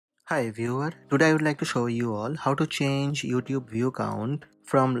Hi viewer, today I would like to show you all how to change YouTube view count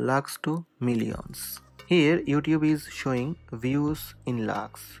from lakhs to millions. Here YouTube is showing views in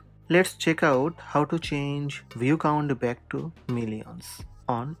lakhs. Let's check out how to change view count back to millions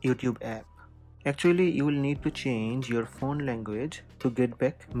on YouTube app. Actually you will need to change your phone language to get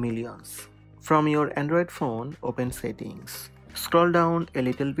back millions. From your Android phone, open settings. Scroll down a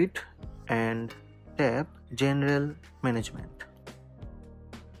little bit and tap General Management.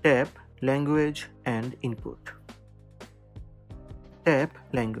 Tap Language and Input. Tap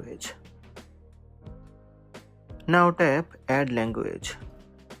Language. Now tap Add Language.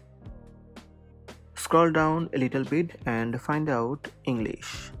 Scroll down a little bit and find out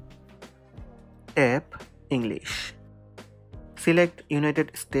English. Tap English. Select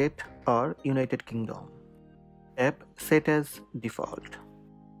United States or United Kingdom. Tap Set as Default.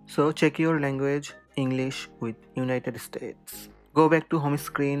 So check your language English with United States. Go back to home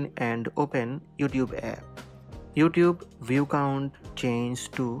screen and open YouTube app. YouTube view count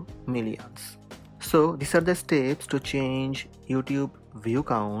changed to millions. So these are the steps to change YouTube view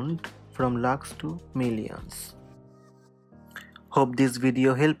count from lakhs to millions. Hope this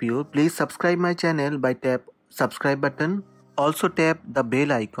video helped you. Please subscribe my channel by tap subscribe button. Also tap the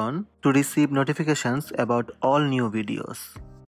bell icon to receive notifications about all new videos.